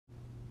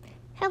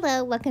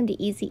Hello, welcome to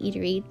EZ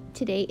Eatery.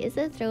 Today is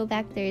a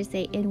Throwback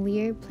Thursday and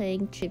we are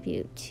playing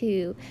tribute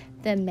to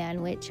the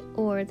Manwich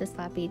or the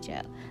Sloppy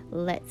Joe.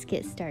 Let's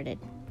get started.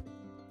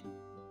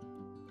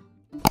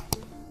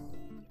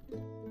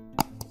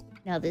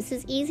 Now this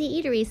is EZ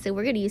Eatery, so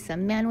we're going to use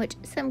some Manwich,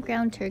 some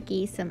ground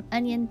turkey, some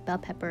onion, bell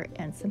pepper,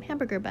 and some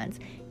hamburger buns.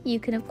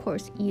 You can of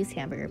course use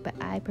hamburger, but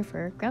I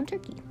prefer ground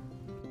turkey.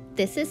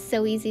 This is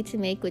so easy to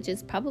make, which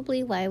is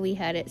probably why we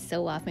had it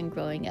so often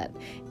growing up.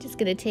 Just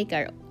gonna take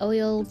our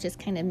oil, just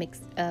kind of mix,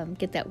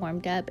 get that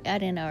warmed up,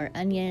 add in our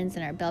onions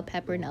and our bell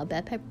pepper. Now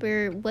bell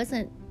pepper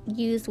wasn't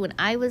used when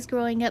I was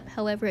growing up,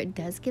 however it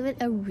does give it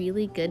a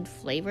really good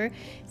flavor,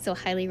 so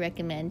highly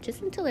recommend,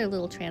 just until they're a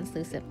little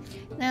translucent.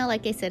 Now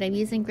like I said, I'm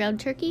using ground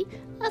turkey.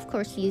 Of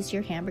course use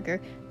your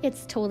hamburger,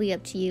 it's totally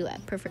up to you.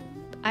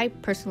 I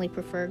personally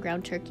prefer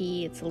ground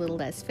turkey. It's a little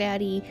less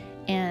fatty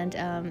and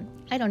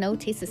I don't know, it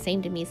tastes the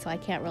same to me, so I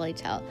can't really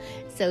tell.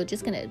 So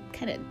just gonna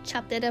kind of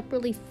chop that up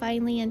really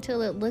finely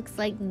until it looks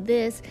like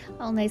this,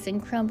 all nice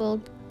and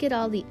crumbled. Get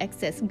all the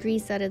excess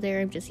grease out of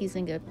there. I'm just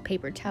using a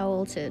paper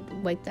towel to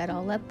wipe that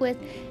all up with,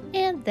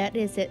 and that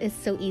is it. It's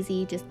so easy,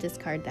 you just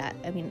discard that.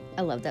 I mean,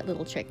 I love that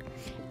little trick.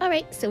 All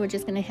right, so we're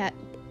just gonna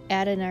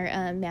add in our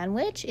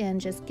Manwich and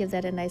just give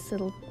that a nice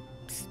little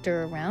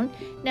stir around.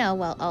 Now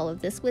while all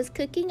of this was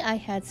cooking, I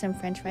had some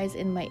french fries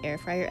in my air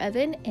fryer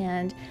oven,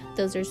 and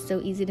those are so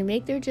easy to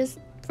make. They're just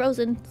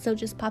frozen, so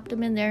just popped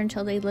them in there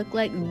until they look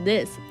like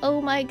this. Oh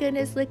my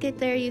goodness, look at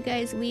there, you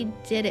guys, we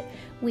did it.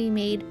 We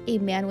made a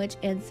Manwich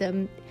and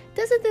some,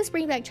 doesn't this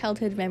bring back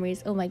childhood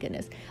memories? Oh my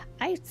goodness,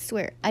 I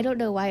swear I don't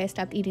know why I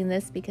stopped eating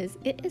this because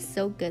it is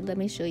so good. Let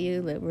me show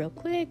you real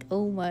quick.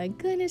 Oh my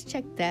goodness,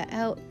 check that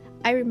out.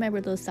 I remember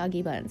those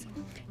soggy buns.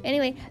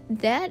 Anyway,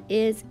 that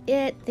is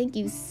it. Thank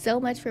you so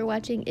much for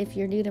watching. If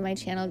you're new to my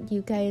channel,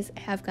 you guys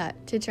have got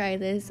to try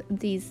this.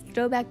 These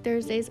Throwback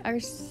Thursdays are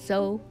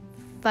so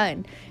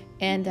fun.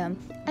 And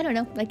I don't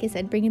know, like I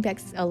said, bringing back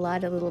a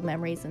lot of little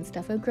memories and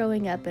stuff of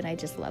growing up, and I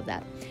just love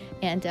that.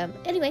 And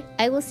anyway,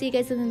 I will see you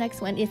guys in the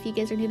next one. If you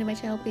guys are new to my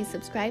channel, please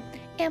subscribe,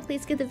 and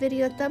please give the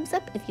video a thumbs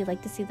up if you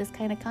like to see this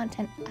kind of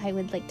content. I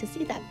would like to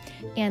see that.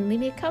 And leave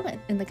me a comment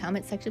in the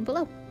comment section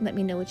below. Let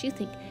me know what you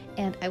think,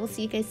 and I will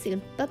see you guys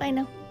soon. Bye-bye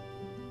now.